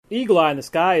Eagle Eye in the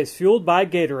Sky is fueled by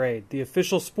Gatorade, the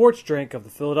official sports drink of the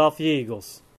Philadelphia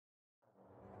Eagles.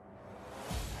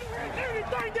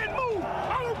 Anything that move,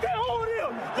 I don't care who it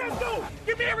is. Let's go.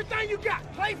 Give me everything you got.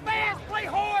 Play fast, play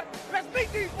hard. Let's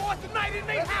beat these boys tonight in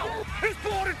their house. It's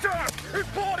party time. It's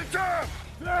party time.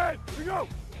 Here we go.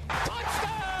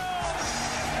 Touchdown!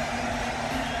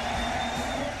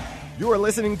 You are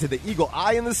listening to the Eagle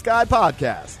Eye in the Sky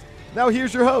podcast. Now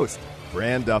here's your host,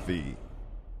 Fran Duffy.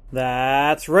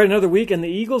 That's right, another week, and the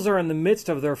Eagles are in the midst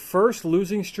of their first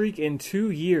losing streak in 2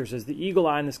 years as the Eagle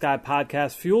Eye in the Sky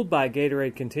podcast, fueled by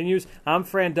Gatorade, continues. I'm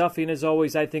Fran Duffy, and as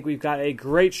always, I think we've got a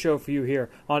great show for you here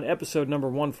on episode number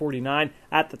 149.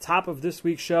 At the top of this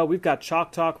week's show, we've got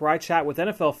Chalk Talk, where I chat with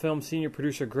NFL Film senior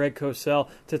producer Greg Cosell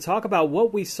to talk about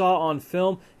what we saw on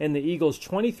film in the Eagles'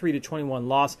 23-21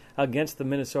 loss against the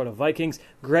Minnesota Vikings.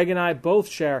 Greg and I both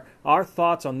share our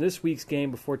thoughts on this week's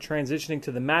game before transitioning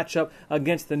to the matchup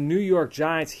against the New York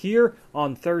Giants here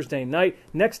on Thursday night.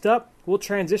 Next up, we'll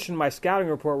transition my scouting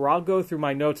report where I'll go through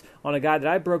my notes on a guy that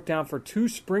I broke down for 2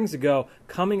 springs ago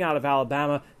coming out of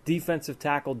Alabama, defensive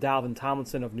tackle Dalvin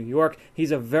Tomlinson of New York.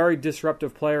 He's a very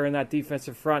disruptive player in that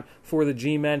defensive front for the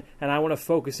G-Men, and I want to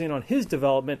focus in on his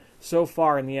development so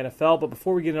far in the NFL. But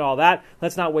before we get into all that,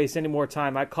 let's not waste any more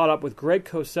time. I caught up with Greg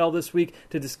Cosell this week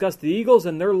to discuss the Eagles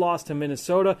and their loss to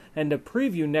Minnesota and to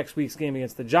preview next week's game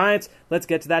against the Giants. Let's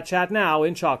get to that chat now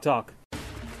in Chalk Talk.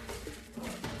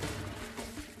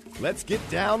 Let's get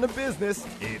down to business.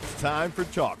 It's time for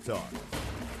Chalk Talk.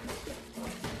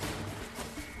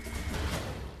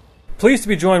 Pleased to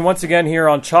be joined once again here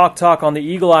on Chalk Talk on the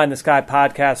Eagle Eye in the Sky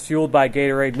podcast, fueled by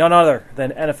Gatorade, none other than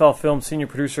NFL Film senior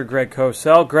producer Greg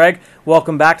Cosell. Greg,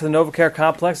 welcome back to the NovaCare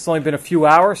Complex. It's only been a few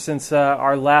hours since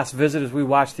our last visit as we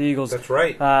watched the Eagles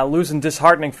lose in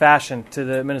disheartening fashion to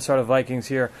the Minnesota Vikings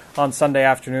here on Sunday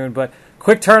afternoon. But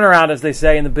quick turnaround, as they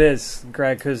say in the biz,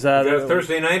 Greg, because a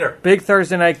Thursday nighter, big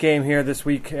Thursday night game here this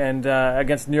week, and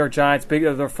against the New York Giants,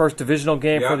 their first divisional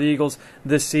game for the Eagles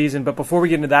this season. But before we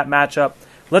get into that matchup,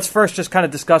 let's first just kind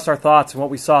of discuss our thoughts and what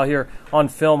we saw here on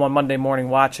film on Monday morning,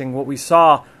 watching what we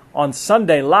saw on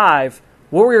Sunday live.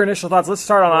 What were your initial thoughts? Let's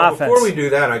start on offense. Before we do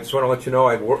that, I just want to let you know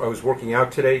I was working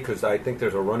out today because I think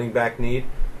there's a running back need.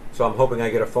 So I'm hoping I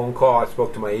get a phone call. I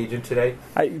spoke to my agent today.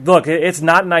 Look, it's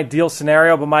not an ideal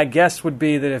scenario, but my guess would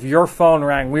be that if your phone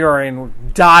rang, we are in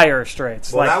dire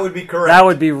straits. Well, that would be correct. That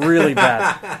would be really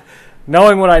bad.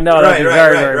 Knowing what I know, that would be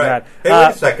very bad. Hey, wait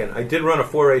a second. I did run a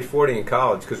 4.840 in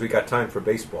college because we got time for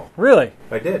baseball. Really?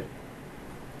 I did.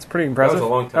 It's pretty impressive. That was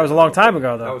a long time. That was a long time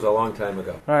ago, though. That was a long time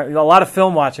ago. All right, a lot of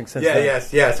film watching since then.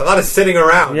 Yes. A lot of sitting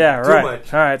around. Yeah, right. Too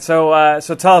much. All right,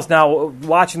 so tell us now,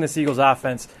 watching this Eagles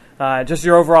offense, just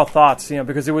your overall thoughts,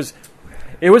 because it was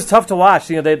tough to watch.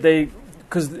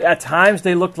 Because at times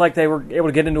they looked like they were able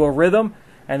to get into a rhythm,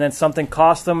 and then something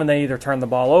cost them, and they either turned the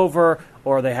ball over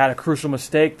or they had a crucial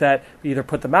mistake that either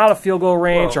put them out of field goal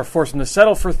range or forced them to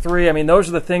settle for 3. I mean, those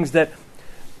are the things that,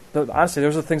 honestly,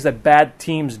 those are the things that bad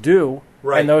teams do.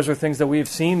 Right. And those are things that we've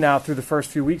seen now through the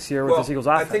first few weeks here with this Eagles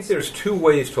offense. I think there's 2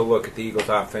 ways to look at the Eagles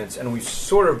offense, and we've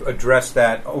sort of addressed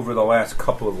that over the last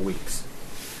couple of weeks.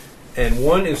 And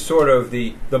one is sort of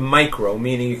the micro,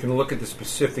 meaning you can look at the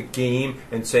specific game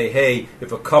and say, hey,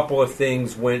 if a couple of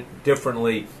things went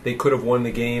differently, they could have won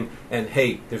the game. And,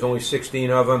 hey, there's only 16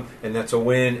 of them, and that's a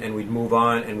win, and we'd move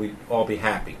on, and we'd all be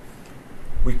happy.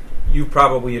 You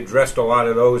probably addressed a lot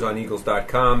of those on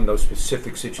Eagles.com, those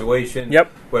specific situations.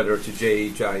 Yep. Whether it's a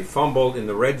J.H.I. fumble in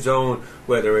the red zone,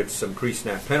 whether it's some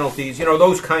pre-snap penalties,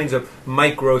 those kinds of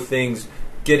micro things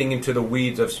getting into the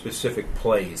weeds of specific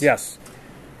plays. Yes.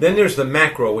 Then there's the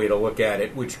macro way to look at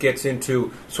it, which gets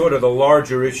into sort of the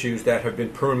larger issues that have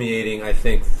been permeating, I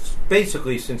think,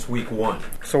 basically since week 1.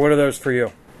 So what are those for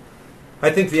you? I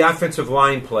think the offensive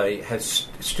line play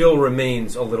still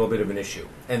remains a little bit of an issue,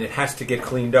 and it has to get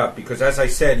cleaned up because, as I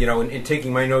said, in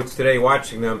taking my notes today,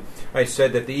 watching them, I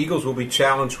said that the Eagles will be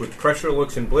challenged with pressure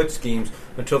looks and blitz schemes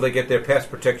until they get their pass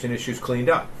protection issues cleaned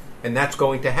up, and that's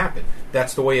going to happen.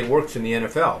 That's the way it works in the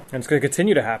NFL. And it's going to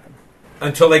continue to happen.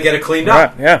 Until they get it cleaned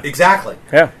up. Yeah. Exactly.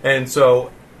 Yeah. And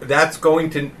so that's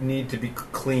going to need to be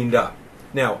cleaned up.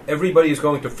 Now, everybody is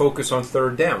going to focus on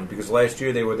third down because last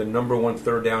year they were the number 1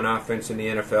 third down offense in the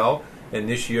NFL, and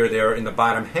this year they're in the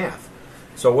bottom half.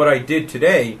 So what I did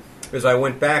today is I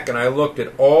went back and I looked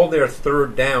at all their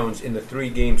third downs in the 3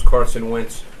 games Carson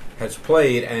Wentz has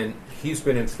played, and he's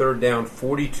been in third down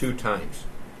 42 times.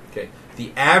 Okay.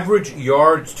 The average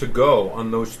yards to go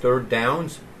on those third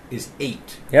downs is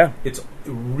 8. Yeah. It's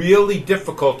really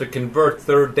difficult to convert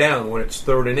third down when it's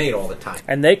 3rd and 8 all the time.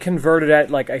 And they converted at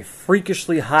like a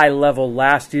freakishly high level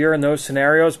last year in those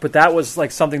scenarios, but that was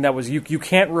like something that was you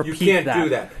can't repeat that. You can't do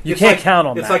that. You can't count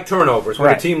on that. It's like turnovers. When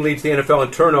Right. a team leads the NFL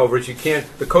in turnovers,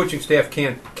 the coaching staff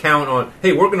can't count on,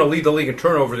 hey, we're going to lead the league in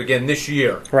turnovers again this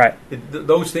year. Right.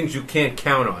 Those things you can't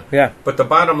count on. Yeah. But the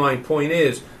bottom line point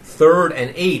is 3rd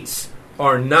and 8s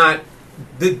are not.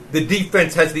 The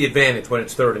defense has the advantage when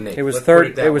it's 3rd and 8. It was Let's put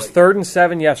third. that It was way. 3rd and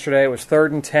 7 yesterday. It was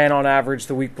 3rd and 10 on average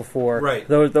the week before. Right.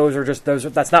 Those are just those.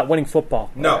 That's not winning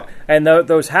football. No. And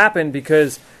those happen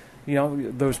because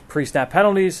those pre-snap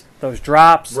penalties, those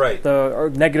drops, Right.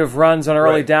 the negative runs on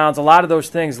early Right. downs. A lot of those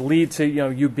things lead to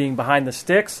you being behind the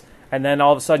sticks, and then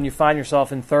all of a sudden you find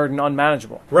yourself in 3rd and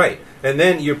unmanageable. Right. And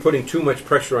then you're putting too much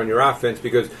pressure on your offense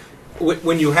because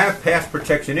when you have pass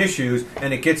protection issues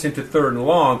and it gets into 3rd and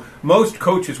long, most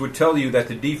coaches would tell you that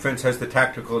the defense has the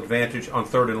tactical advantage on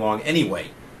 3rd and long anyway.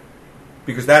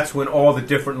 Because that's when all the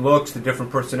different looks, the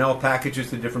different personnel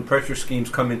packages, the different pressure schemes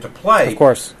come into play. Of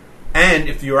course. And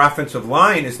if your offensive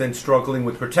line is then struggling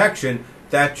with protection,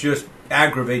 that just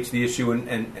aggravates the issue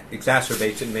and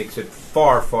exacerbates it and makes it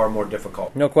far, far more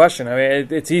difficult. No question. I mean,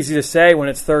 it's easy to say when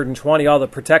it's 3rd and 20, the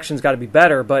protection's got to be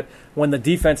better, but when the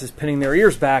defense is pinning their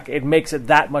ears back, it makes it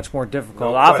that much more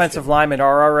difficult. No question. Offensive linemen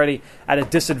are already at a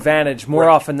disadvantage more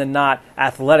Right. often than not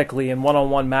athletically in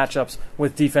one-on-one matchups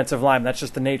with defensive linemen. That's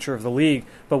just the nature of the league.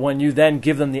 But when you then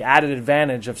give them the added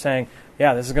advantage of saying,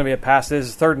 yeah, this is going to be a pass. This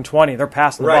is 3rd and 20. They're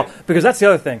passing the Right. ball because that's the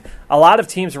other thing. A lot of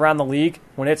teams around the league,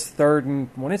 when it's 3rd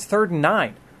and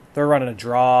 9, they're running a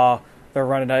draw. They're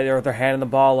handing the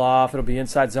ball off. It'll be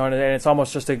inside zone, and it's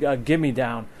almost just a gimme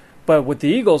down. But with the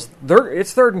Eagles,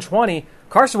 it's 3rd and 20.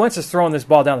 Carson Wentz is throwing this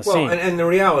ball down the seam. And the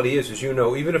reality is, as you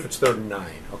know, even if it's 3rd and 9,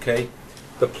 okay,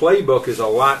 the playbook is a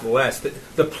lot less.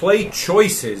 The play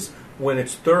choices when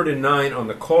it's 3rd and 9 on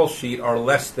the call sheet are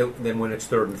less than when it's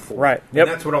 3rd and 4. Right. Yep.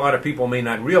 And that's what a lot of people may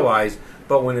not realize.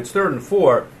 But when it's 3rd and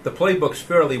 4, the playbook's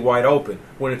fairly wide open.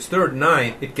 When it's 3rd and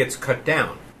 9, it gets cut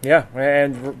down. Yeah,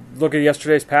 and look at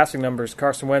yesterday's passing numbers.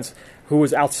 Carson Wentz, who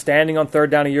was outstanding on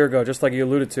 3rd down a year ago, just like you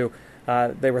alluded to,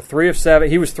 they were 3 of 7.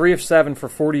 He was 3 of 7 for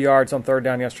 40 yards on 3rd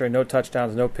down yesterday. No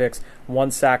touchdowns, no picks, 1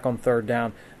 sack on 3rd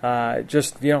down.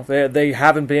 They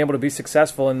haven't been able to be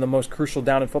successful in the most crucial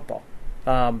down in football.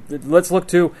 Let's look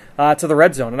to the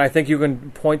red zone, and I think you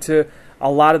can point to a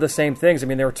lot of the same things. I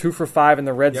mean, they were 2 for 5 in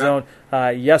the red zone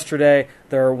yesterday.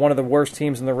 They're one of the worst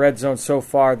teams in the red zone so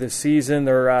far this season.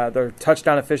 Their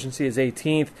touchdown efficiency is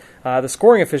 18th. The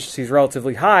scoring efficiency is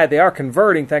relatively high. They are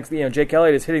converting thanks to Jake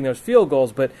Elliott is hitting those field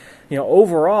goals, but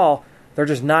overall they're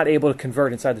just not able to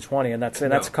convert inside the 20, and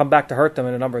that's come back to hurt them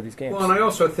in a number of these games. Well, and I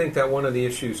also think that one of the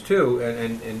issues too,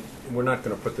 and we're not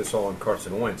going to put this all on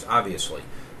Carson Wentz, obviously,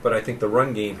 but I think the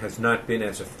run game has not been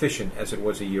as efficient as it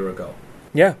was a year ago.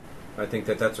 Yeah. I think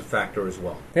that's a factor as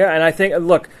well. Yeah, and I think,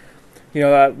 look,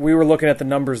 we were looking at the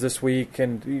numbers this week,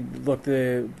 and look,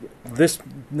 this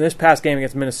past game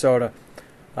against Minnesota,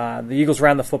 the Eagles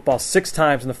ran the football 6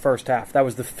 times in the first half. That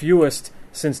was the fewest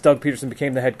since Doug Peterson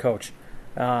became the head coach.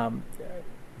 The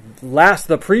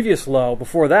previous low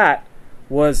before that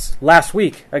was last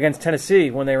week against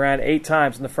Tennessee when they ran 8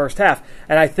 times in the first half.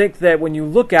 And I think that when you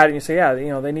look at it and you say,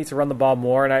 they need to run the ball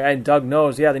more, and Doug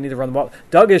knows, they need to run the ball.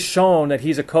 Doug has shown that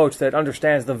he's a coach that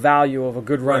understands the value of a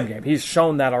good run game. He's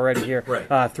shown that already here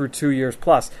through 2 years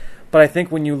plus. But I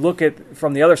think when you look at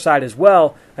from the other side as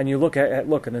well, and you look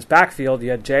in this backfield, you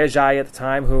had Jay Ajayi at the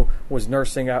time who was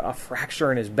nursing a fracture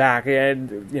in his back,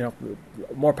 and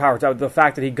more power to the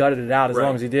fact that he gutted it out as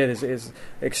long as he did is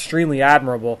extremely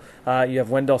admirable. You have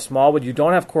Wendell Smallwood, you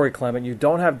don't have Corey Clement, you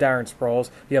don't have Darren Sproles,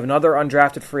 you have another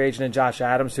undrafted free agent in Josh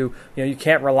Adams who you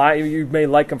can't rely. You may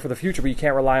like him for the future, but you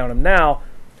can't rely on him now.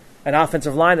 An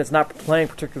offensive line that's not playing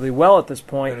particularly well at this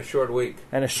point. And a short week.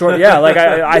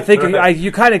 I think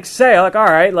you kind of say, all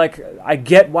right, I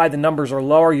get why the numbers are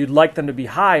lower. You'd like them to be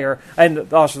higher.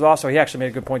 And also he actually made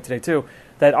a good point today, too,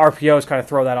 that RPOs kind of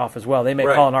throw that off as well. They may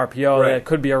call an RPO, and it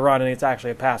could be a run, and it's actually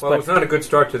a pass. Well, it was not a good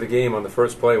start to the game on the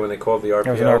first play when they called the RPO.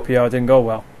 It was an RPO. It didn't go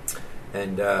well.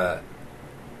 And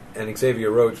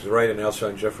Xavier Rhodes was right in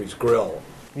Alshon Jeffrey's grill.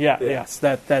 Yes,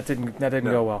 that didn't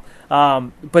go well.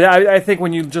 But I think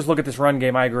when you just look at this run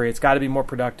game, I agree. It's got to be more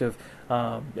productive,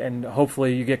 and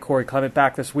hopefully you get Corey Clement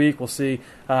back this week. We'll see,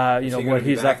 what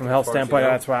he's at from a health standpoint.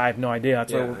 That's why I have no idea.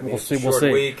 That's what we'll see. We'll see.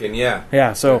 Week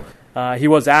and So he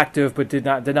was active, but did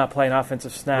not play an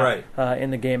offensive snap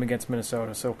in the game against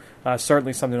Minnesota. So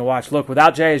certainly something to watch. Look,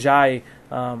 without Jay Ajayi,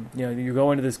 you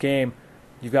go into this game.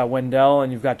 You've got Wendell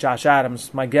and you've got Josh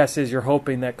Adams. My guess is you're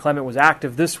hoping that Clement was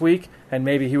active this week, and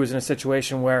maybe he was in a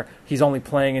situation where he's only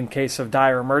playing in case of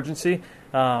dire emergency.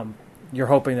 You're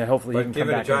hoping that hopefully he can come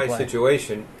back and play. Given a dry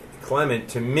situation, Clement,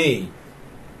 to me,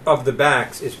 of the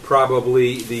backs, is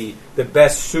probably the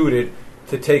best suited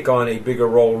to take on a bigger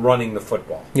role running the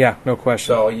football. Yeah, no question.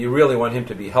 So you really want him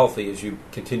to be healthy as you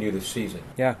continue this season.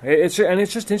 Yeah, it's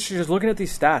just interesting just looking at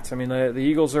these stats. I mean, the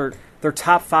Eagles they're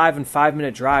top 5 in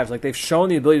 5-minute drives. Like, they've shown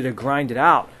the ability to grind it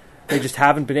out. They just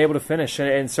haven't been able to finish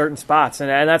in certain spots,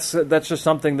 and that's just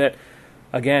something that,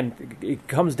 again, it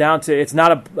comes down to. It's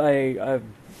not a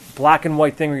black and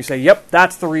white thing where you say, "Yep,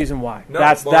 that's the reason why." No,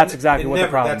 that's exactly what the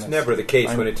problem is. That's never the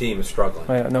case when a team is struggling.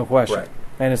 No question. Right.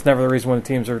 And it's never the reason when the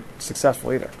teams are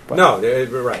successful either. But no,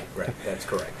 right. That's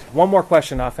correct. One more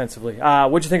question offensively.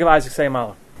 What'd you think of Isaac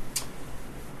Seumalo?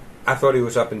 I thought he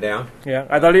was up and down. Yeah,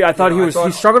 I thought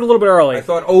he struggled a little bit early. I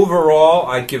thought overall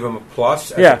I'd give him a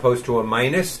plus as opposed to a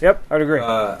minus. Yep, I'd agree.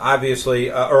 Obviously,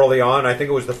 early on, I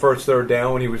think it was the first third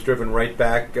down when he was driven right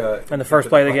back. And the first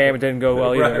play of the game, it didn't go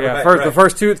well either. Right. The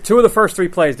first two of the first 3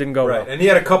 plays didn't go well. And he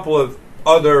had a couple of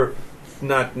other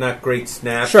not great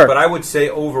snaps. Sure. But I would say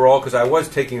overall, because I was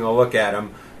taking a look at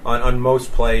him on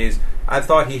most plays, I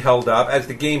thought he held up. As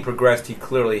the game progressed, he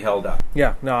clearly held up.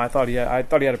 Yeah, no, I thought he had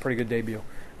a pretty good debut.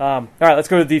 All right, let's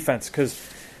go to defense because,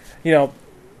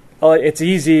 it's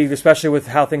easy, especially with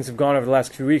how things have gone over the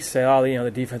last few weeks, to say,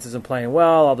 the defense isn't playing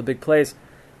well, all the big plays.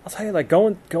 I'll tell you,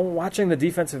 going watching the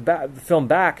defensive film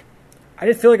back, I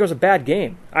didn't feel like it was a bad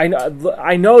game. I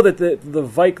know that the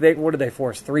Vikings, what did they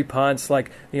force? 3 punts. The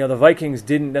Vikings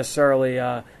didn't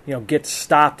necessarily get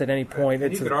stopped at any point.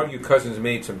 And you could argue Cousins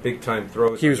made some big time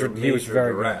throws. He was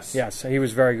very good. Yes, he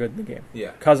was very good in the game.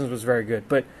 Yeah, Cousins was very good,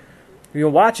 but.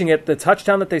 Watching it, the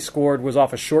touchdown that they scored was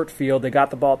off a short field. They got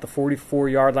the ball at the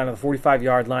 44-yard line or the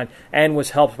 45-yard line and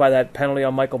was helped by that penalty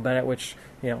on Michael Bennett, which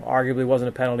arguably wasn't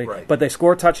a penalty. Right. But they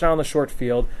scored a touchdown on the short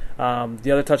field. The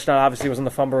other touchdown, obviously, was on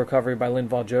the fumble recovery by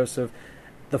Linval Joseph.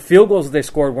 The field goals that they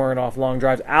scored weren't off long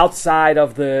drives outside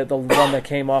of the one that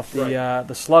came off the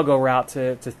sluggo route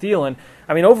to Thielen.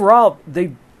 I mean, overall,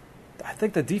 I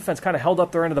think the defense kind of held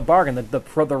up their end of the bargain.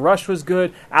 The rush was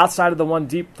good. Outside of the one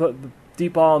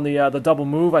deep ball on the double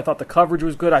move, I thought the coverage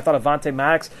was good. I thought Avonte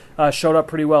Maddox showed up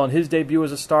pretty well in his debut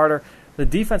as a starter. The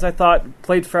defense, I thought,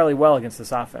 played fairly well against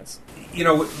this offense.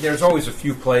 There's always a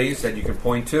few plays that you can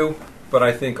point to, but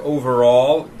I think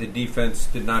overall the defense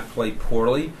did not play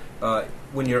poorly.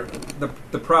 When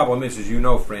the problem is, as you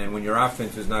know, Fran, when your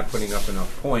offense is not putting up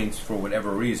enough points for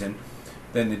whatever reason,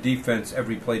 then the defense,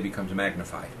 every play becomes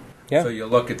magnified. Yeah. So you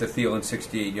look at the Thielen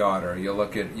 68-yarder. You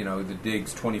look at the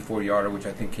Diggs 24-yarder, which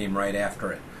I think came right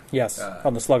after it. Yes,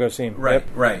 on the sluggo seam. Right, Yep.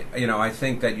 right. I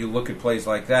think that you look at plays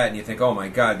like that and you think, oh my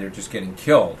God, they're just getting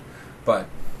killed. But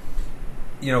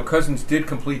Cousins did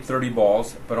complete 30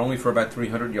 balls, but only for about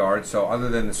 300 yards. So other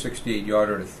than the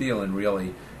 68-yarder to Thielen,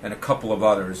 really, and a couple of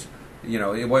others,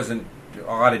 it wasn't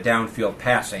a lot of downfield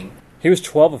passing. He was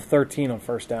 12 of 13 on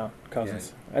first down,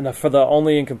 Cousins. Yeah. And for the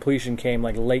only incompletion came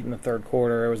late in the third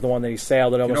quarter. It was the one that he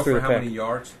sailed it almost through the pick. For how many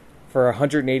yards? For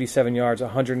 187 yards,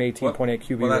 118.8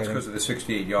 QB Well, that's rating. because of the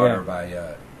 68-yarder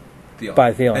by Thielen.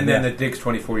 By Thielen, and then the Diggs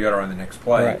 24-yarder on the next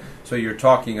play. Right. So you're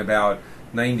talking about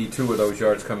 92 of those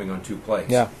yards coming on 2 plays.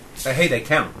 Yeah. Hey, they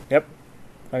count. Yep.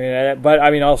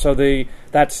 Also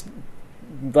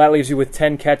that leaves you with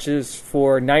 10 catches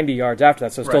for 90 yards after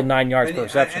that. So still 9 yards per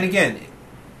reception. And again,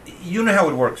 you know how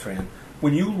it works, Fran.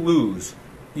 When you lose,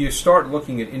 you start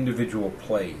looking at individual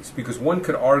plays because one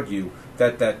could argue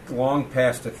that long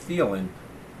pass to Thielen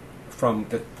from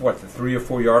the 3 or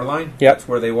 4 yard line, that's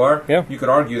where they were. Yep. You could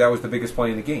argue that was the biggest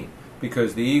play in the game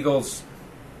because the Eagles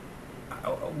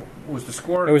was the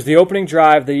score. It was the opening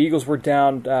drive. The Eagles were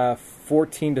down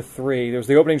 14-3. There was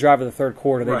the opening drive of the third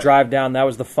quarter. They drive down. That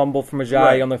was the fumble from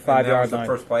Ajayi on the 5-yard line. That was the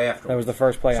first play after. That was the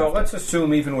first play after. So let's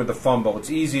assume even with the fumble, it's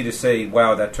easy to say,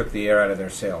 wow, that took the air out of their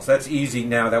sails. That's easy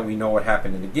now that we know what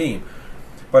happened in the game.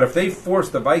 But if they force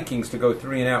the Vikings to go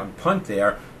 3 and out and punt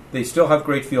there, they still have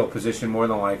great field position more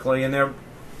than likely, and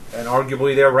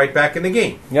arguably they're right back in the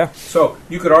game. Yeah. So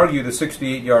you could argue the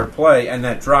 68-yard play and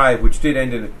that drive, which did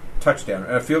end in a touchdown,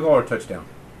 a field goal or touchdown?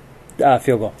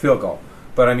 Field goal. Field goal.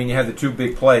 But, you had the 2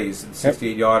 big plays, the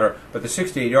 68-yarder. But the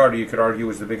 68-yarder, you could argue,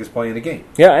 was the biggest play in the game.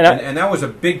 Yeah, and that was a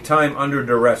big-time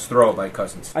under-duress throw by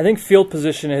Cousins. I think field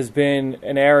position has been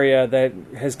an area that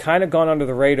has kind of gone under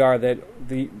the radar that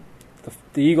the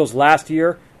Eagles last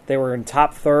year, they were in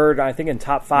top third, I think in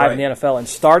top 5 in the NFL, in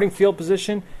starting field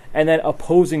position and then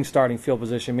opposing starting field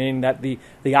position, meaning that the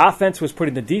offense was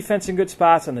putting the defense in good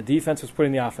spots and the defense was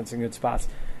putting the offense in good spots.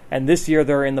 And this year,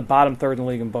 they're in the bottom third in the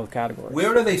league in both categories.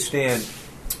 Where do they stand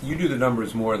You do the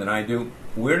numbers more than I do.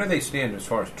 Where do they stand as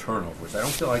far as turnovers? I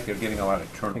don't feel like they're getting a lot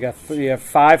of turnovers. You have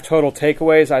 5 total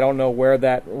takeaways. I don't know where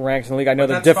that ranks in the league. I know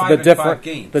But the that's 5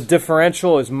 games. the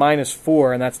differential is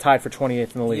 -4, and that's tied for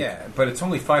 28th in the league. Yeah, but it's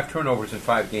only 5 turnovers in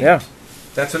 5 games. Yeah.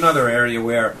 That's another area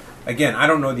where, again, I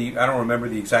don't remember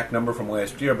the exact number from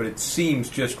last year, but it seems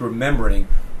just remembering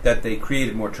that they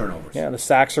created more turnovers. Yeah, the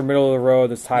sacks are middle of the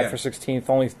road. That's tied Yeah. for 16th.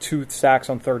 Only 2 sacks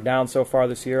on third down so far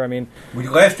this year. I mean,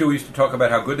 Last year we used to talk about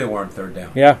how good they were on third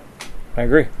down. yeah, I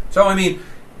agree. So, I mean,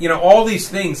 all these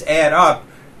things add up,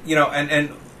 and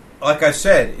like I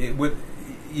said,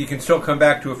 you can still come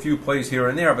back to a few plays here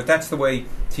and there, but that's the way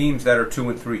teams that are 2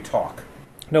 and 3 talk.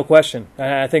 No question.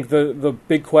 And I think the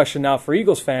big question now for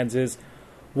Eagles fans is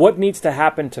what needs to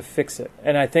happen to fix it.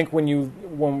 And I think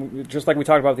when just like we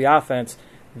talked about the offense,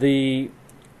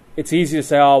 it's easy to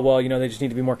say, oh, well, they just need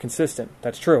to be more consistent.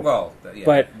 That's true. Well, yeah,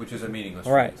 but which is a meaningless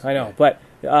right, phrase. I know. Yeah.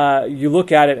 But you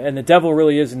look at it, and the devil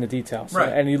really is in the details. Right.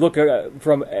 And you look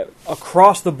from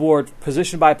across the board,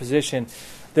 position by position,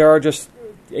 there are just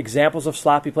examples of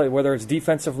sloppy play, whether it's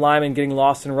defensive linemen getting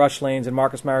lost in rush lanes and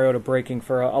Marcus Mariota breaking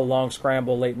for a long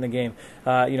scramble late in the game.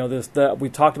 We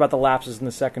talked about the lapses in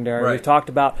the secondary. Right. We've talked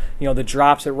about the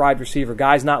drops at wide receiver,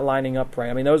 guys not lining up right.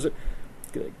 I mean, those are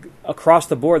across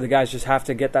the board. The guys just have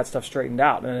to get that stuff straightened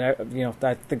out, and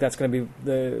I think that's going to be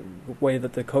the way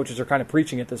that the coaches are kind of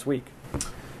preaching it this week.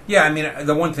 Yeah, I mean,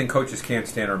 the one thing coaches can't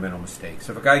stand are mental mistakes.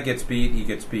 If a guy gets beat, he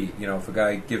gets beat. If a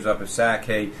guy gives up a sack,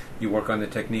 hey, you work on the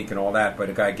technique and all that, but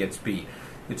a guy gets beat.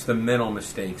 It's the mental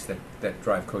mistakes that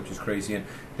drive coaches crazy. And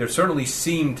there certainly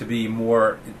seem to be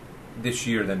more this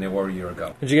year than there were a year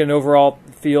ago. Did you get an overall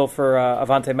feel for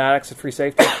Avonte Maddox at free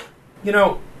safety?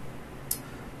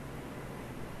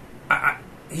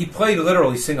 He played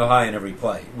literally single high in every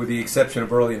play, with the exception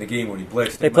of early in the game when he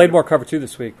blitzed. They played more cover 2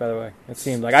 this week, by the way. It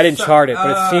seemed like I didn't chart it, but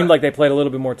it seemed like they played a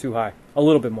little bit more too high, a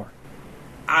little bit more.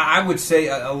 I would say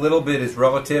a little bit is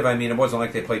relative. I mean, it wasn't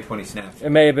like they played 20 snaps. It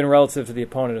may have been relative to the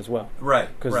opponent as well. Right,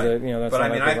 because right. That's but not I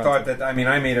mean, like I thought that. I mean,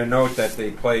 I made a note that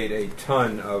they played a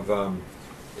ton of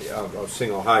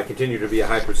single high, continue to be a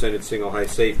high percentage single high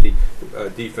safety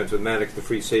defense with Maddox, the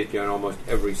free safety, on almost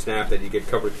every snap that you get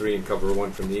cover 3 and cover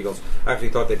 1 from the Eagles. I actually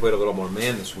thought they played a little more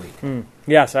man this week.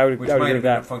 Yes, I would Which agree might have with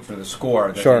been that. a function of the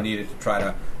score that Sure. they needed to try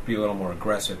to be a little more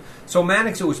aggressive. So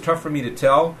Maddox, it was tough for me to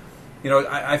tell.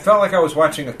 I felt like I was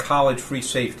watching a college free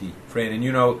safety, Fran,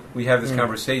 and we have this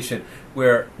conversation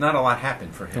where not a lot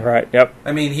happened for him. Right, yep.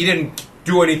 I mean, he didn't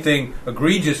do anything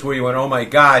egregious where you went, oh my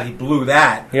God, he blew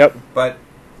that. Yep. But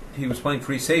he was playing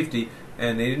free safety,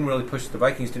 and the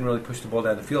Vikings didn't really push the ball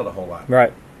down the field a whole lot.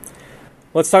 Right.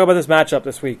 Let's talk about this matchup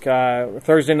this week.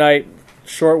 Thursday night,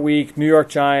 short week, New York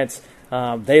Giants.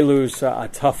 They lose a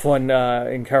tough one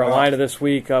in Carolina this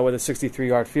week with a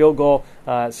 63-yard field goal.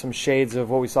 Some shades of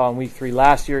what we saw in Week 3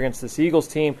 last year against this Eagles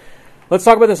team. Let's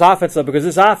talk about this offense, though, because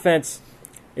this offense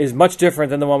is much different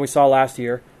than the one we saw last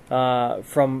year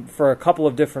for a couple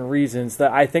of different reasons.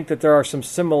 That I think that there are some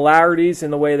similarities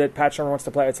in the way that Pat Shermer wants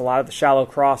to play. It's a lot of the shallow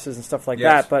crosses and stuff like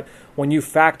Yes. that. But when you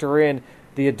factor in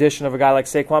the addition of a guy like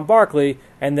Saquon Barkley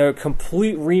and the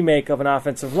complete remake of an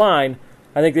offensive line,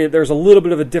 I think that there's a little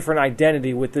bit of a different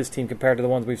identity with this team compared to the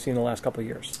ones we've seen the last couple of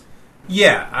years.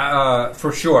 Yeah,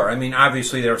 for sure. I mean,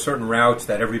 obviously there are certain routes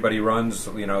that everybody runs,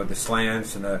 the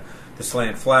slants and the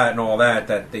slant flat and all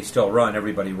that they still run.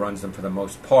 Everybody runs them for the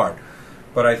most part.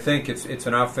 But I think it's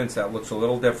an offense that looks a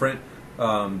little different.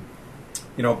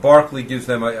 Barkley gives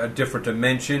them a different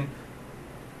dimension.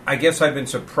 I guess I've been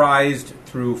surprised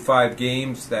through 5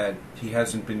 games that he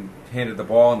hasn't been handed the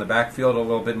ball in the backfield a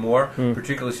little bit more,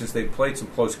 particularly since they've played some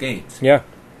close games. Yeah.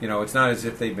 It's not as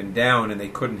if they've been down and they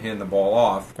couldn't hand the ball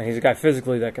off. And he's a guy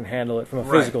physically that can handle it from a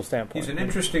Right. physical standpoint. He's an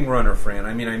interesting runner, Fran.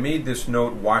 I mean, I made this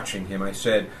note watching him. I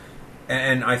said,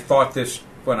 and I thought this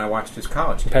when I watched his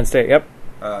college game, Penn State, yep.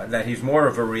 that he's more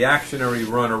of a reactionary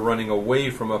runner running away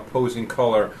from opposing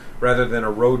color rather than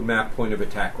a roadmap point of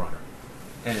attack runner.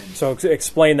 And So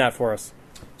explain that for us.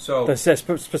 so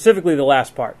Specifically the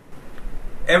last part.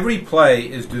 every play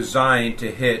is designed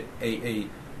to hit a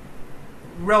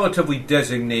relatively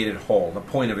designated hole, the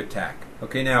point of attack.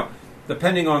 Okay, now,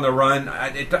 depending on the run,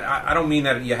 I don't mean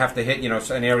that you have to hit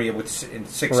an area with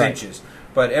 6 Right. inches,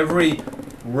 but every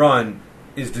run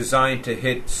is designed to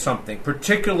hit something,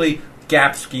 particularly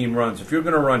gap scheme runs. If you're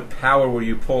going to run power where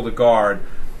you pull the guard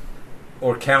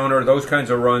or counter, those kinds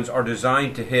of runs are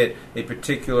designed to hit a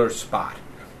particular spot.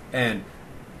 And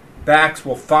backs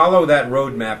will follow that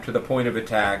roadmap to the point of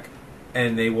attack,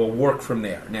 and they will work from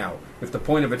there. Now, if the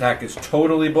point of attack is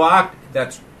totally blocked,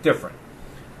 that's different.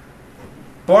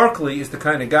 Barkley is the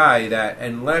kind of guy that,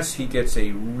 unless he gets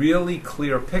a really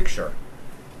clear picture,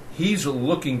 he's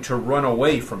looking to run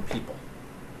away from people.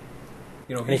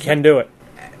 And he can do it.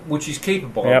 Which he's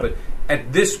capable Yep. of. But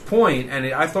at this point, and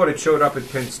I thought it showed up at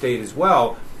Penn State as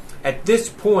well, at this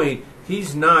point,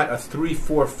 he's not a 3,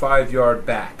 4, 5 yard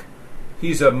back.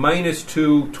 He's a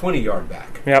 -2, 20-yard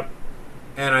back. Yep.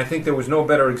 And I think there was no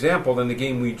better example than the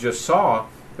game we just saw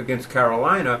against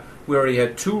Carolina, where he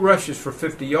had 2 rushes for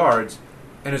 50 yards,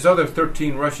 and his other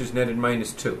 13 rushes netted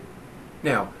 -2.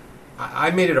 Now, I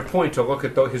made it a point to look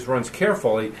at his runs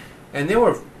carefully, and there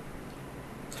were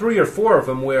 3 or 4 of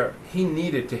them where he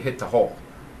needed to hit the hole.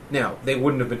 Now, they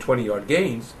wouldn't have been 20-yard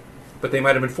gains, but they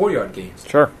might have been 4-yard gains.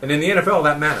 Sure. And in the NFL,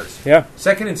 that matters. Yeah.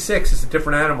 2nd and 6 is a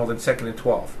different animal than 2nd and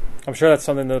 12. I'm sure that's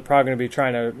something they're probably going to be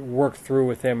trying to work through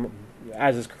with him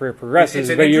as his career progresses. It's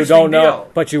an but you interesting don't know. deal.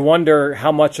 But you wonder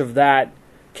how much of that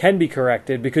can be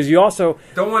corrected, because you also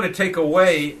Don't want to take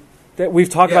away. that we've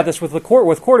talked Yeah. about this with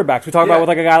quarterbacks. We talk Yeah. about with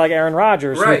like a guy like Aaron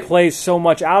Rodgers Right. who plays so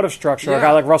much out of structure. A Yeah.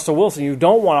 guy like Russell Wilson, you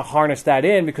don't want to harness that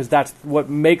in because that's what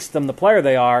makes them the player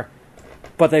they are.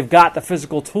 But they've got the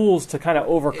physical tools to kind of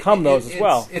overcome those as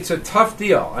well. It's a tough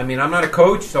deal. I mean, I'm not a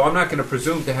coach, so I'm not going to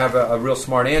presume to have a real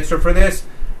smart answer for this.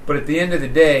 But at the end of the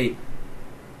day,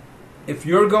 if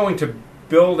you're going to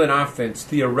build an offense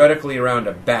theoretically around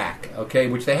a back, okay,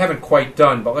 which they haven't quite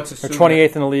done, but let's assume They're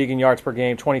 28th in the league in yards per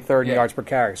game, 23rd in Yeah. yards per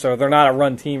carry. So they're not a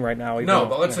run team right now. No,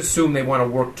 but let's assume they want to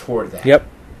work toward that. Yep.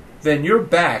 Then your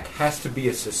back has to be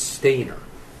a sustainer,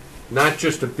 not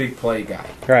just a big play guy.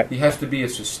 Right. He has to be a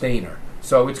sustainer.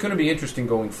 So it's going to be interesting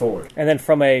going forward. And then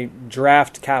from a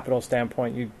draft capital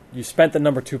standpoint, you spent the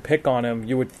number 2 pick on him.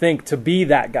 You would think to be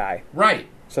that guy. Right.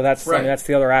 So that's I Right. mean, that's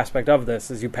the other aspect of this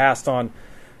is you passed on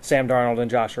Sam Darnold and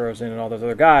Josh Rosen and all those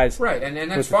other guys. Right, and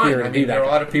that's with the fine. theory I to be mean, that there are a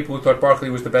guy. lot of people who thought Barkley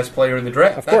was the best player in the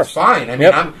draft. Of That's course. fine. I mean,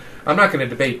 Yep. I'm not going to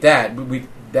debate that.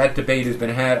 That debate has been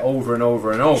had over and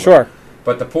over and over. Sure.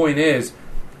 But the point is,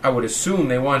 I would assume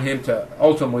they want him to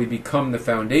ultimately become the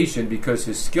foundation because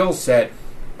his skill set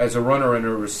as a runner and a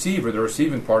receiver, the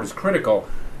receiving part is critical.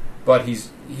 But you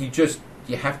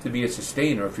have to be a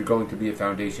sustainer if you're going to be a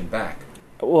foundation back.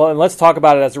 Well, and let's talk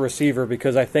about it as a receiver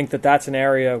because I think that's an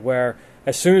area where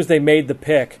as soon as they made the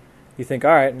pick, you think,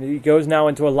 all right, and he goes now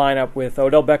into a lineup with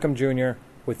Odell Beckham Jr.,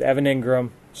 with Evan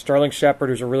Ingram, Sterling Shepard,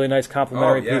 who's a really nice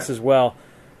complementary piece as well.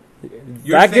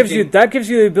 That gives you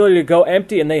the ability to go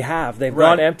empty, and they have. They've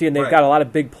gone empty, and they've got a lot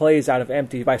of big plays out of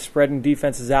empty by spreading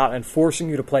defenses out and forcing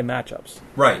you to play matchups.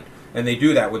 Right, and they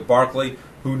do that with Barkley,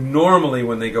 who normally,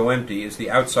 when they go empty, is the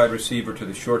outside receiver to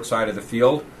the short side of the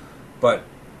field. But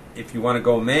if you want to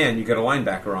go man, you get a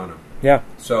linebacker on him. Yeah.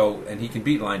 So, and he can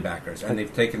beat linebackers, and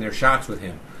they've taken their shots with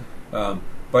him.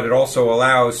 But it also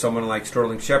allows someone like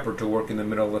Sterling Shepard to work in the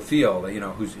middle of the field.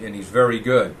 And he's very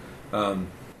good.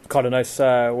 Caught a nice,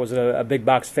 was it a big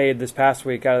box fade this past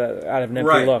week out of an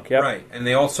empty look? Yep. Right, and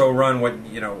they also run what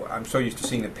I'm so used to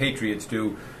seeing the Patriots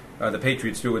do.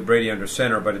 With Brady under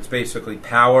center, but it's basically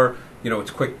power.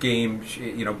 It's quick game.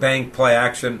 Bang play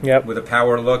action with a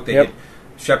power look. They hit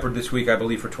Shepard this week, I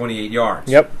believe, for 28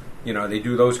 yards. Yep. They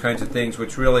do those kinds of things,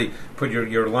 which really put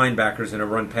your linebackers in a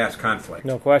run-pass conflict.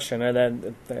 No question. And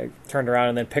then they turned around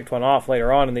and then picked one off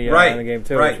later on in the game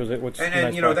too, right. which was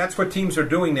and nice that's what teams are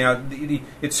doing now.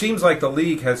 It seems like the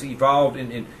league has evolved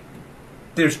in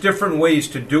there's different ways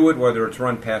to do it, whether it's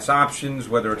run-pass options,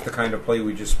 whether it's the kind of play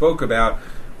we just spoke about,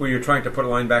 where you're trying to put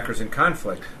linebackers in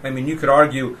conflict. I mean, you could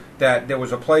argue that there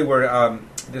was a play where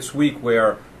this week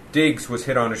where Diggs was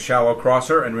hit on a shallow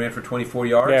crosser and ran for 24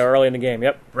 yards. Yeah, early in the game.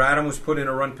 Yep. Bradham was put in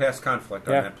a run-pass conflict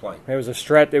on that play. It was a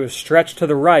stretch. It was stretched to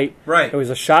the right. Right. It was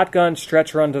a shotgun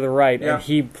stretch run to the right, and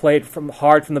he played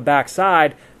hard from the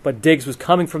backside. But Diggs was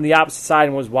coming from the opposite side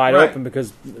and was wide open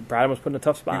because Bradham was put in a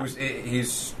tough spot.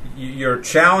 You're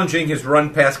challenging his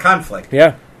run-pass conflict.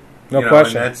 Yeah, no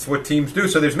question. And that's what teams do.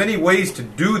 So there's many ways to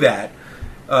do that,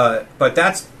 but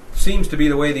that seems to be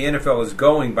the way the NFL is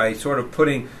going by sort of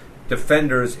putting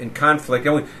defenders in conflict.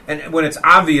 And when it's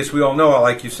obvious, we all know,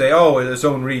 like you say, a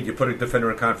zone read, you put a defender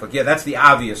in conflict. Yeah, that's the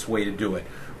obvious way to do it,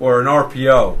 or an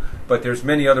RPO. But there's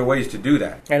many other ways to do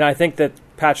that. And I think that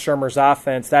Pat Shurmur's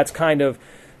offense, that's kind of,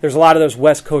 there's a lot of those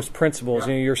West Coast principles.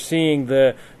 Yeah. You're seeing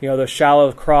the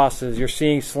shallow crosses. You're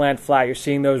seeing slant flat. You're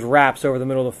seeing those wraps over the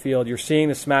middle of the field. You're seeing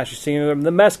the smash. You're seeing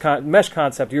the mesh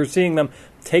concept. You're seeing them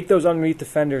take those underneath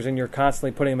defenders, and you're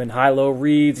constantly putting them in high-low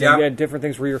reads and different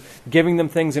things where you're giving them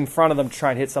things in front of them to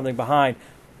try and hit something behind.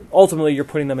 Ultimately, you're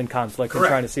putting them in conflict and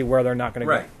trying to see where they're not going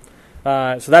to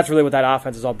go. So that's really what that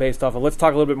offense is all based off of. Let's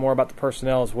talk a little bit more about the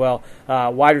personnel as well.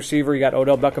 Wide receiver, you got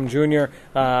Odell Beckham Jr.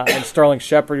 And Sterling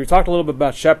Shepard. You talked a little bit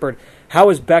about Shepard. How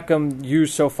has Beckham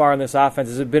used so far in this offense?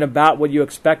 Has it been about what you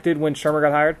expected when Shurmur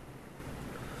got hired?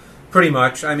 Pretty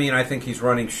much. I mean, I think he's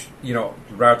running,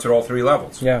 routes at all three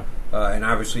levels. Yeah. And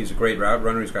obviously he's a great route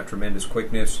runner. He's got tremendous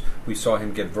quickness. We saw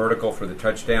him get vertical for the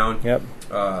touchdown. Yep.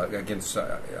 Against,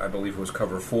 I believe it was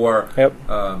cover 4. Yep.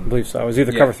 I believe so. It was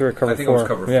either cover 3 or cover 4. I think it was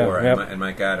cover 4. Yep. And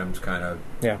Mike Adams kind of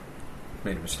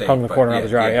made a mistake. Hung the corner out the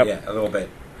dry. Yeah, a little bit.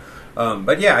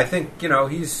 But yeah, I think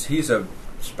he's a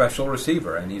special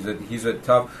receiver, and he's a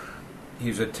tough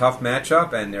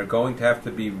matchup, and they're going to have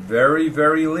to be very,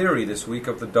 very leery this week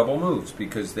of the double moves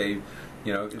because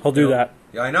he'll do that.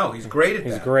 Yeah, I know. He's great at that.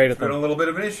 He's great at that. It's been a little bit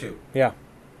of an issue. Yeah.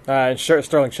 And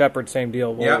Sterling Shepard, same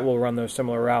deal. We'll run those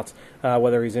similar routes,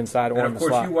 whether he's inside or in the slot. And, of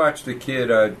course, you watched the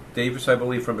kid, Davis, I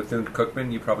believe, from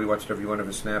Bethune-Cookman. You probably watched every one of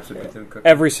his snaps at Bethune-Cookman.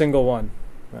 Every single one.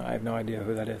 I have no idea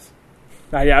who that is.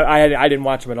 I didn't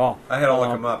watch him at all. I had to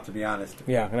look him up, to be honest.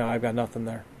 Yeah, no, I've got nothing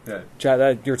there. Yeah.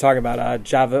 You were talking about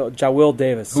Jawil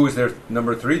Davis. Who was their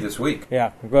number 3 this week?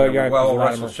 Yeah.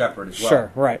 Russell Shepard as well.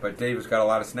 Sure, right. But Davis got a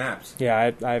lot of snaps.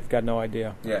 Yeah, I've got no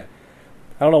idea. Yeah.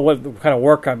 I don't know what kind of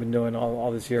work I've been doing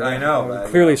all this year. I know. I'm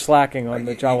clearly slacking on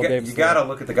the Jawil Davis. You got to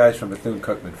look at the guys from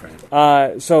Bethune-Cookman,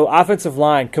 friend. So offensive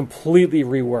line completely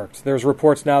reworked. There's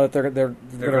reports now that they're going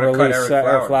to release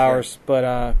Eric Flowers,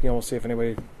 but we'll see if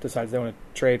anybody decides they want to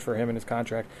trade for him in his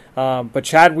contract. But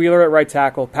Chad Wheeler at right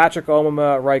tackle, Patrick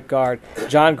Omama at right guard,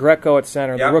 John Greco at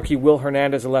center, the rookie Will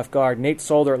Hernandez at left guard, Nate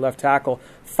Solder at left tackle.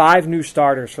 5 new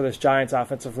starters for this Giants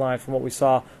offensive line from what we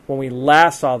saw when we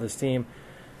last saw this team.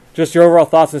 Just your overall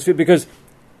thoughts on this, because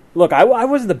look, I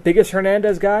wasn't the biggest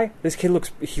Hernandez guy. This kid looks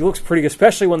pretty good,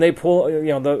 especially when they pull,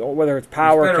 whether it's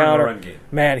power, counter. In the run game.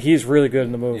 Man, he's really good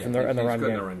in the move in the run game.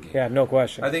 In the run game. Yeah, no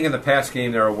question. I think in the pass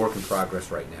game they're a work in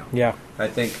progress right now. Yeah, I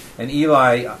think, and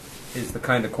Eli is the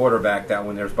kind of quarterback that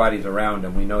when there's bodies around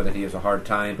him, we know that he has a hard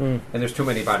time, and there's too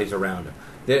many bodies around him.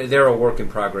 They're a work in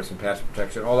progress in pass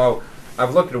protection. Although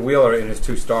I've looked at Wheeler in his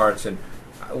 2 starts, and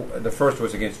the first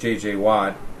was against J.J.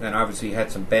 Watt, and obviously he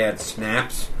had some bad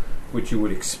snaps, which you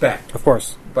would expect. Of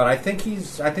course. But I think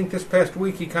this past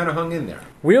week he kind of hung in there.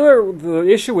 Wheeler, the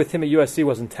issue with him at USC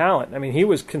wasn't talent. I mean, he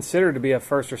was considered to be a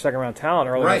first or second round talent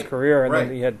early in his career, and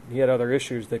then he had other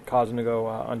issues that caused him to go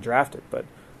undrafted. But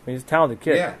he's a talented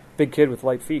kid, big kid with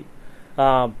light feet.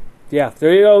 It'll be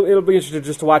interesting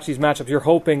just to watch these matchups. You're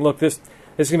hoping, look, this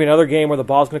is going to be another game where the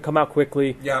ball's going to come out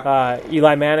quickly. Yeah.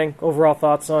 Eli Manning, overall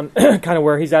thoughts on kind of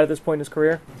where he's at this point in his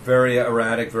career? Very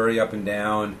erratic, very up and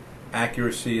down.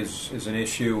 Accuracy is an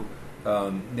issue.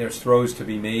 There's throws to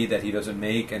be made that he doesn't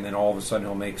make, and then all of a sudden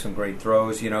he'll make some great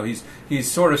throws.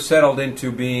 He's sort of settled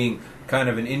into being kind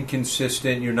of an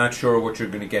inconsistent, you're not sure what you're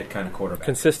going to get kind of quarterback.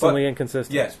 Consistently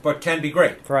inconsistent. Yes, but can be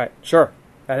great. Right, sure.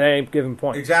 At any given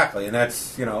point. Exactly, and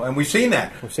that's, and we've seen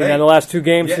that. We've seen that in the last 2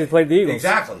 games he played the Eagles.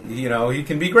 Exactly. He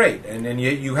can be great, and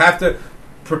you have to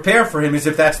prepare for him as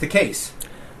if that's the case.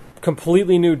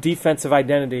 Completely new defensive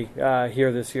identity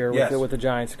here this year with the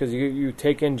Giants, because you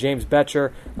take in James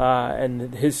Betcher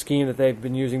and his scheme that they've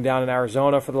been using down in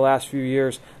Arizona for the last few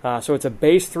years. So it's a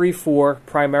base 3-4,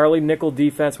 primarily nickel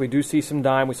defense. We do see some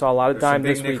dime. We saw a lot of dime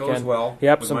this weekend. As well.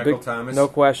 Yep, with some Michael big, Thomas. no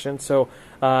question. So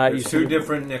there's 2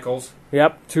 different nickels.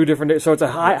 Yep, 2 different. So it's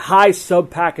a high sub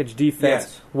package defense.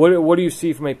 Yes. What do you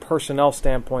see from a personnel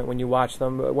standpoint when you watch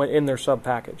them in their sub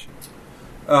package?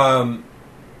 I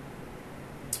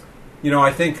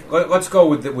think let's go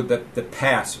with the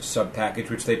pass sub package,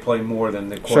 which they play more than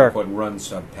the quote unquote run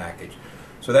sub package.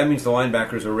 So that means the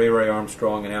linebackers are Ray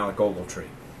Armstrong and Alec Ogletree,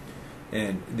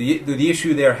 and the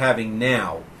issue they're having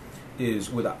now is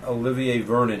with Olivier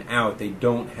Vernon out, they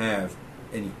don't have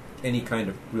any kind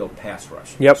of real pass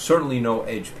rush. Yep. Certainly no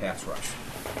edge pass rush,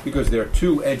 because their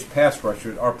 2 edge pass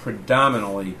rushers are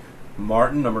predominantly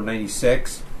Martin, number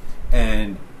 96,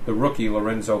 and the rookie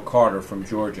Lorenzo Carter from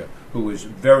Georgia, who is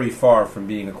very far from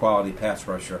being a quality pass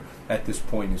rusher at this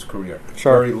point in his career.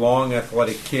 Sure. Very long,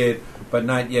 athletic kid, but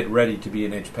not yet ready to be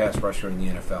an edge pass rusher in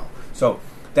the NFL. So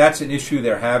that's an issue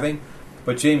they're having.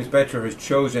 But James Betcher has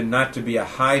chosen not to be a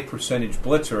high percentage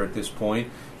blitzer at this point.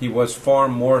 He was far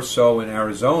more so in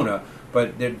Arizona,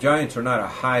 but the Giants are not a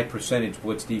high percentage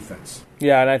blitz defense.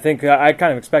 Yeah, and I think I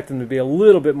kind of expect them to be a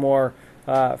little bit more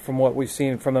from what we've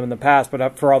seen from them in the past,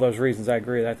 but for all those reasons, I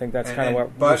agree. I think that's kind of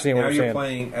what we're seeing. But now you're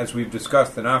playing, as we've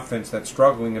discussed, an offense that's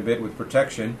struggling a bit with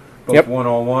protection, both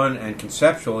one-on-one and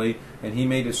conceptually, and he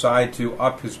may decide to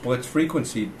up his blitz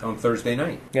frequency on Thursday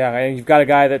night. Yeah, and you've got a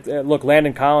guy that,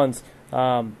 Landon Collins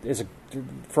is a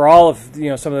for all of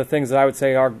some of the things that I would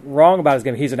say are wrong about his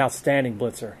game, he's an outstanding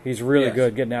blitzer. He's really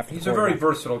good getting after. He's a very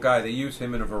versatile guy. They use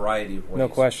him in a variety of ways. No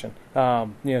question. So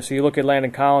you look at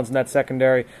Landon Collins in that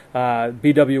secondary,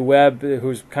 B.W. Webb,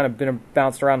 who's kind of been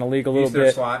bounced around the league a little bit. He's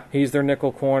their slot. He's their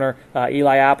nickel corner.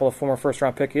 Eli Apple, a former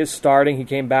first-round pick, is starting. He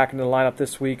came back into the lineup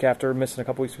this week after missing a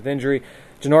couple weeks with injury.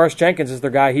 Janoris Jenkins is their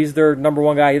guy. He's their number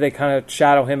one guy. They kind of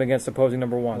shadow him against opposing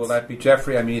number ones. Will that be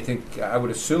Jeffrey? I mean, I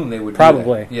would assume they would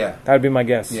probably. Do that. Yeah. That would be my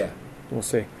guess. Yeah. We'll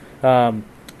see. And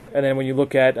then when you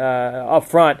look at up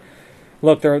front,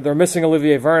 look, they're missing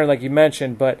Olivier Vernon, like you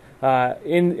mentioned, but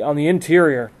on the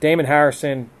interior, Damon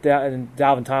Harrison and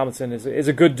Dalvin Tomlinson is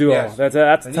a good duo. Yes. That's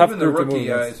a and tough even group the to move rookie,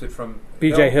 against. is it from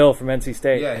B.J. Hill from NC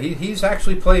State. Yeah, he's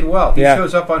actually played well. He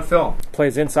shows up on film.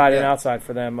 Plays inside and outside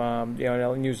for them, and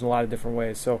used in a lot of different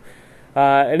ways. So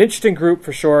an interesting group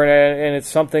for sure, and it's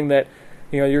something that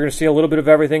you're going to see a little bit of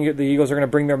everything. The Eagles are going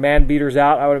to bring their man beaters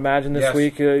out, I would imagine, this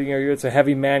week. It's a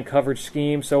heavy man coverage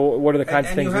scheme. So what are the kinds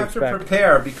of things you expect? And you have to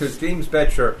prepare because James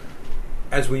Betcher,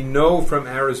 as we know from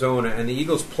Arizona, and the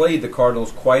Eagles played the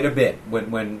Cardinals quite a bit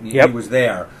when he was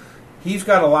there, he's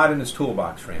got a lot in his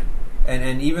toolbox, Fran.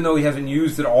 And even though he hasn't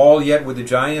used it all yet with the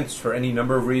Giants for any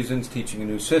number of reasons, teaching a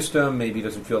new system, maybe he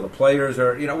doesn't feel the players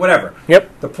or, whatever.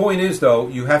 Yep. The point is, though,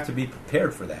 you have to be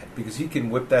prepared for that because he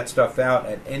can whip that stuff out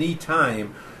at any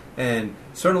time. And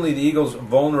certainly the Eagles'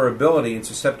 vulnerability and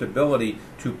susceptibility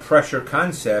to pressure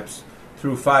concepts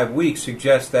through 5 weeks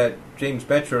suggests that James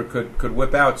Betcher could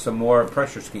whip out some more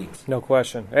pressure schemes. No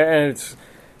question. And it's,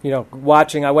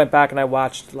 watching, I went back and I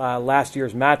watched last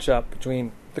year's matchup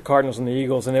between the Cardinals and the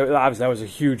Eagles, and obviously that was a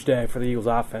huge day for the Eagles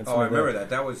offense. Oh, I remember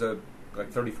that. That was a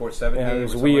 34-7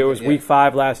 game. It was week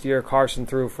 5 last year. Carson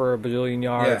threw for a bazillion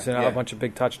yards and a bunch of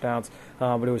big touchdowns.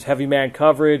 But it was heavy man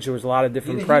coverage. There was a lot of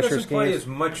different pressure schemes. He doesn't play as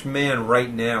much man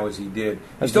right now as he did.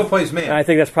 He still plays man. And I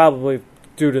think that's probably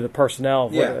due to the personnel,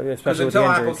 especially with the injuries. Until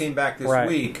Apple came back this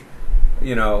week,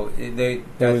 I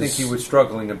think he was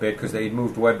struggling a bit because they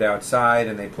moved Webb outside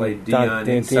and they played Dion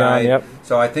inside. Yep.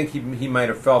 So I think he might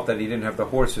have felt that he didn't have the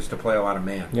horses to play a lot of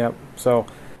man. Yep. So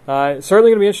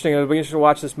certainly going to be interesting. It'll be interesting to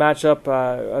watch this matchup.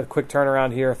 A quick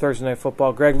turnaround here, Thursday Night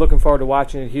Football. Greg, looking forward to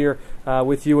watching it here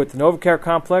with you at the NovaCare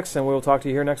Complex, and we'll talk to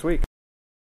you here next week.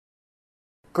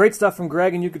 Great stuff from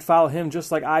Greg, and you can follow him just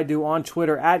like I do on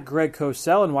Twitter at Greg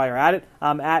Cosell. And while you're at it,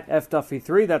 I'm at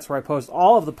FDuffy3. That's where I post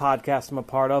all of the podcasts I'm a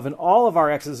part of and all of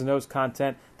our X's and O's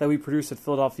content that we produce at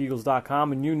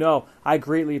PhiladelphiaEagles.com. And I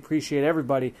greatly appreciate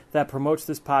everybody that promotes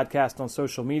this podcast on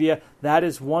social media. That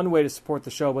is one way to support the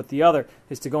show, but the other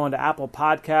is to go onto Apple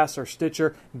Podcasts or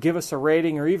Stitcher, give us a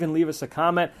rating, or even leave us a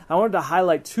comment. I wanted to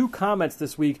highlight 2 comments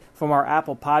this week from our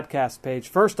Apple Podcast page.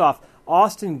 First off,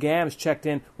 Austin Gams checked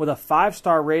in with a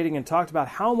 5-star rating and talked about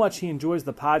how much he enjoys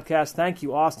the podcast. Thank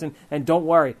you, Austin. And don't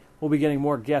worry, we'll be getting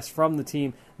more guests from the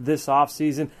team this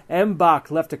offseason. Mbach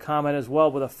left a comment as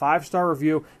well with a 5-star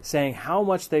review saying how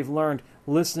much they've learned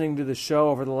listening to the show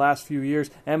over the last few years.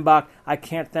 Mbach, I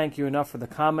can't thank you enough for the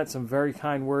comments, some very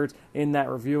kind words in that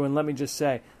review. And let me just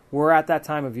say, we're at that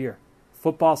time of year.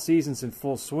 Football season's in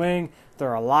full swing. There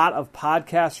are a lot of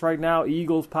podcasts right now,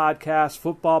 Eagles podcasts,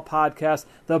 football podcasts.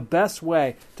 The best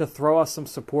way to throw us some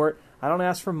support, I don't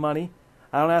ask for money.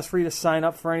 I don't ask for you to sign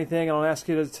up for anything. I don't ask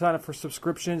you to sign up for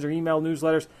subscriptions or email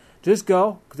newsletters. Just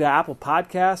go to Apple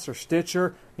Podcasts or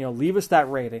Stitcher. Leave us that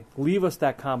rating. Leave us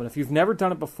that comment. If you've never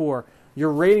done it before,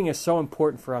 your rating is so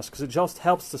important for us because it just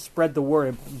helps to spread the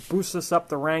word. It boosts us up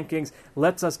the rankings,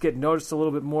 lets us get noticed a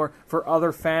little bit more for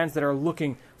other fans that are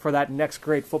looking for that next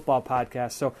great football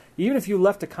podcast. So even if you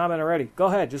left a comment already, go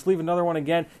ahead. Just leave another one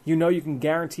again. You can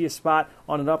guarantee a spot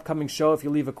on an upcoming show if you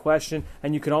leave a question,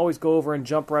 and you can always go over and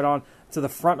jump right on to the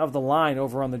front of the line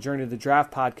over on the Journey to the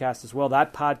Draft podcast as well.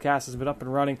 That podcast has been up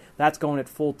and running. That's going at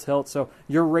full tilt. So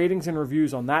your ratings and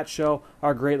reviews on that show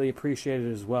are greatly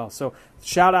appreciated as well. So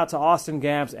shout out to Austin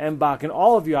Gams, Mbach, and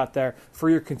all of you out there for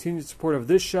your continued support of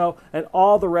this show and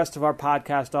all the rest of our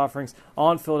podcast offerings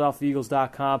on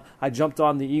PhiladelphiaEagles.com. I jumped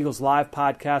on the Eagles Live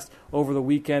podcast over the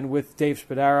weekend with Dave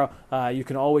Spadaro. You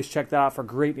can always check that out for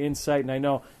great insight, and I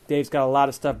know Dave's got a lot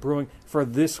of stuff brewing for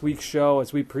this week's show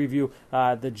as we preview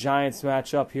the Giants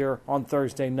matchup here on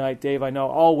Thursday night. Dave, I know,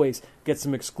 always gets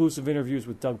some exclusive interviews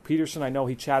with Doug Peterson. I know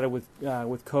he chatted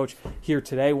with Coach here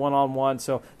today one-on-one,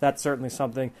 so that's certainly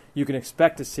something you can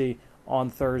expect to see on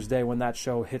Thursday when that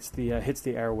show hits the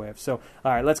airwaves. So,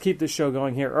 all right, let's keep this show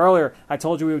going here. Earlier, I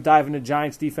told you we would dive into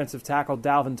Giants defensive tackle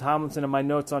Dalvin Tomlinson and my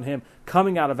notes on him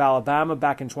coming out of Alabama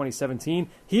back in 2017.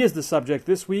 He is the subject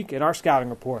this week in our scouting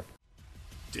report.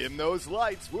 Dim those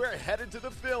lights. We're headed to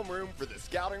the film room for the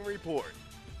scouting report.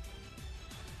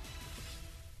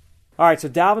 All right, so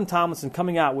Dalvin Tomlinson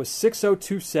coming out with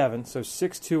 6'0", so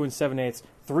 6'2" and 7/8,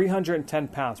 310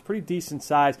 pounds. Pretty decent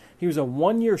size. He was a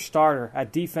one-year starter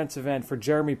at defensive end for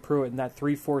Jeremy Pruitt in that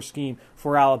 3-4 scheme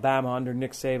for Alabama under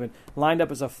Nick Saban. Lined up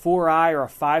as a 4-eye or a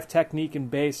 5 technique in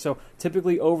base, so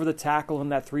typically over the tackle in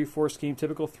that 3-4 scheme,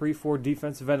 typical 3-4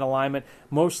 defensive end alignment,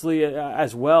 mostly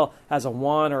as well as a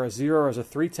 1 or a 0 or as a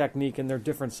 3 technique in their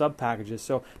different sub-packages.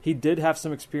 So he did have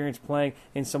some experience playing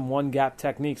in some one-gap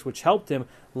techniques, which helped him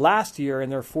last year in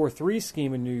their 4-3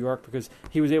 scheme in New York because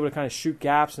he was able to kind of shoot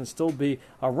gaps and still be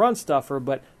a run stuffer,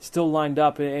 but still lined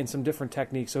up in some different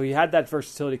techniques. So he had that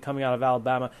versatility coming out of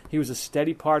Alabama. He was a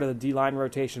steady part of the D-line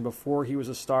rotation before he was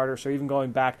a starter. So even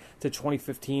going back to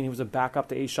 2015, he was a backup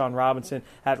to A'Shawn Robinson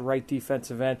at right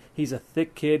defensive end. He's a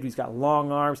thick kid. He's got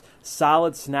long arms,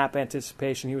 solid snap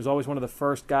anticipation. He was always one of the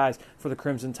first guys for the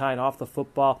Crimson Tide off the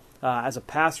football. As a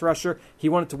pass rusher, he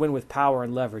wanted to win with power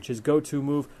and leverage. His go-to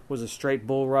move was a straight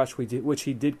bull rush, which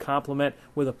he did complement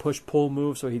with a push-pull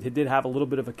move, so he did have a little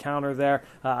bit of a counter there.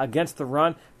 Against the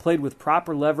run, played with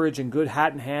proper leverage and good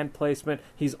hat-and-hand placement.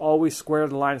 He's always square to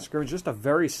the line of scrimmage, just a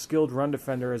very skilled run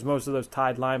defender, as most of those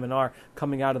Tide linemen are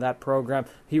coming out of that program.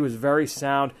 He was very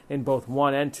sound in both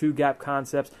 1 and 2 gap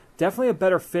concepts. Definitely a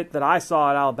better fit that I saw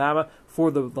at Alabama for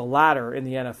the latter in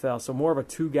the NFL. So more of a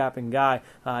 2-gapping guy.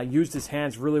 Used his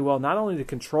hands really well, not only to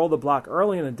control the block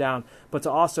early in the down, but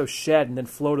to also shed and then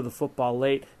flow to the football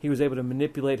late. He was able to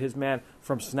manipulate his man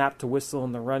from snap to whistle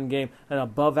in the run game, an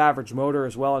above-average motor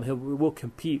as well, and he will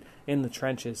compete in the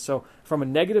trenches. So from a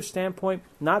negative standpoint,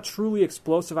 not truly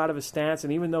explosive out of his stance,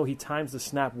 and even though he times the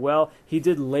snap well, he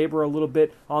did labor a little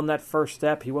bit on that first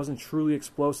step. He wasn't truly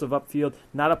explosive upfield,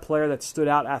 not a player that stood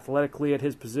out athletically at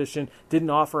his position, didn't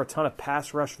offer a ton of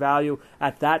pass rush value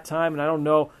at that time, and I don't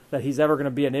know that he's ever going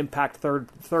to be an impact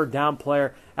third down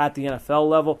player at the NFL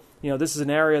level. You know, this is an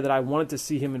area that I wanted to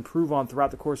see him improve on throughout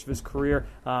the course of his career,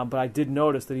 but I did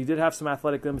notice that he did have some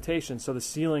athletic limitations, so the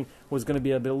ceiling was going to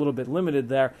be a little bit limited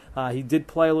there. He did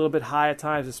play a little bit high at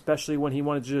times, especially when he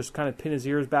wanted to just kind of pin his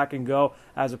ears back and go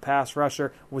as a pass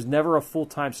rusher. Was never a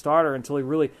full-time starter until he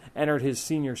really entered his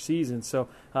senior season, so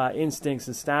instincts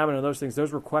and stamina,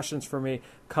 those were questions for me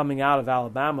coming out of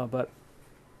Alabama, but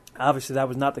obviously that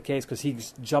was not the case because he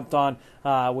jumped on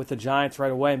with the Giants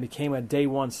right away and became a day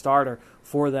one starter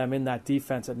for them in that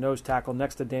defense at nose tackle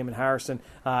next to Damon Harrison.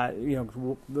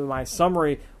 My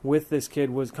summary with this kid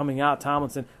was coming out,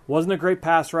 Tomlinson wasn't a great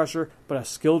pass rusher, but a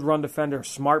skilled run defender, a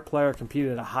smart player,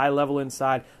 competed at a high level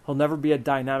inside. He'll never be a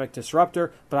dynamic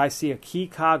disruptor, but I see a key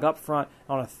cog up front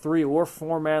on a 3 or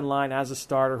 4-man line as a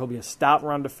starter. He'll be a stout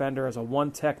run defender as a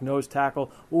 1-tech nose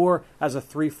tackle or as a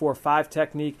 3-4-5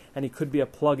 technique, and he could be a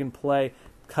plug-and-play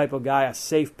type of guy, a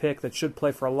safe pick that should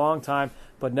play for a long time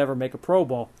but never make a Pro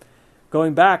Bowl.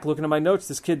 Going back, looking at my notes,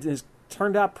 this kid has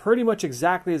turned out pretty much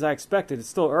exactly as I expected. It's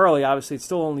still early, obviously. It's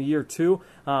still only year 2,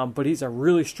 but he's a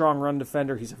really strong run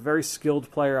defender. He's a very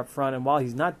skilled player up front, and while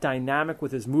he's not dynamic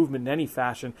with his movement in any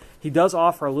fashion, he does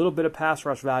offer a little bit of pass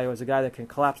rush value as a guy that can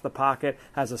collapse the pocket,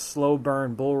 has a slow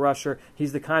burn bull rusher.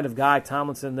 He's the kind of guy,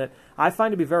 Tomlinson, that I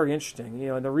find to be very interesting.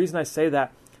 And the reason I say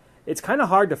that, it's kind of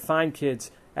hard to find kids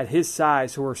at his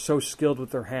size who are so skilled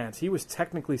with their hands. He was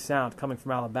technically sound coming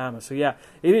from Alabama. So yeah,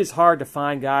 it is hard to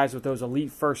find guys with those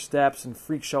elite first steps and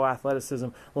freak show athleticism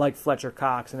like Fletcher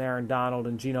Cox and Aaron Donald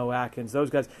and Geno Atkins. Those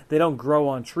guys, they don't grow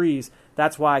on trees.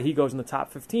 That's why he goes in the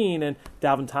top 15 and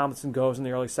Dalvin Tomlinson goes in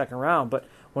the early second round. But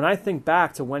when I think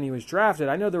back to when he was drafted,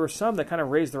 I know there were some that kind of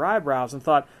raised their eyebrows and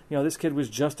thought, this kid was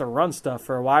just a run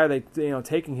stuffer. Why are they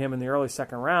taking him in the early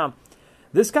second round?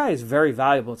 This guy is very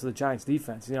valuable to the Giants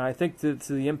defense. I think to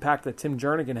the impact that Tim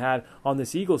Jernigan had on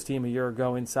this Eagles team a year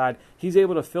ago inside, he's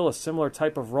able to fill a similar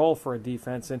type of role for a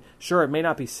defense. And sure, it may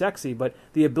not be sexy, but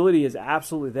the ability is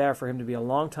absolutely there for him to be a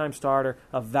long-time starter,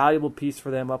 a valuable piece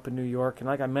for them up in New York. And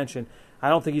like I mentioned, I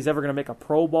don't think he's ever going to make a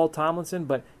Pro Bowl, Tomlinson,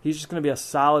 but he's just going to be a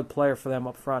solid player for them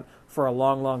up front for a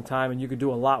long, long time. And you could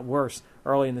do a lot worse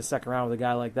early in the second round with a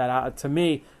guy like that. To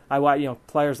me, I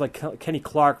players like Kenny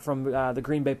Clark from the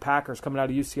Green Bay Packers coming out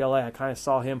of UCLA. I kind of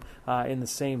saw him in the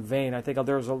same vein. I think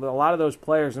there was a lot of those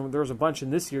players, and there was a bunch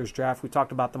in this year's draft. We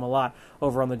talked about them a lot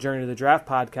over on the Journey to the Draft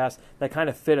podcast that kind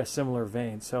of fit a similar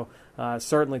vein. So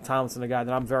certainly Tomlinson, a guy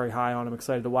that I'm very high on. I'm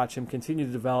excited to watch him continue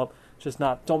to develop, just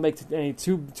don't make any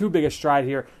too big a stride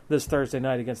here this Thursday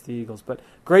night against the Eagles. But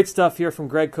great stuff here from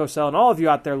Greg Cosell and all of you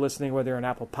out there listening, whether you're on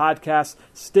Apple Podcasts,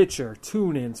 Stitcher,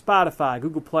 TuneIn, Spotify,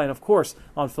 Google Play, and of course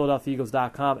on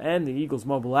PhiladelphiaEagles.com and the Eagles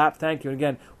mobile app. Thank you. And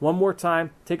again, one more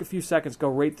time, take a few seconds, go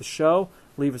rate the show.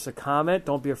 Leave us a comment.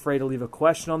 Don't be afraid to leave a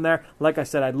question on there. Like I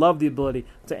said, I'd love the ability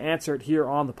to answer it here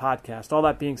on the podcast. All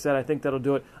that being said, I think that'll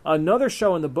do it. Another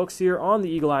show in the books here on the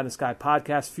Eagle Eye in the Sky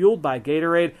podcast, fueled by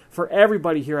Gatorade. For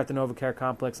everybody here at the NovaCare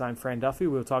Complex, I'm Fran Duffy.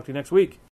 We'll talk to you next week.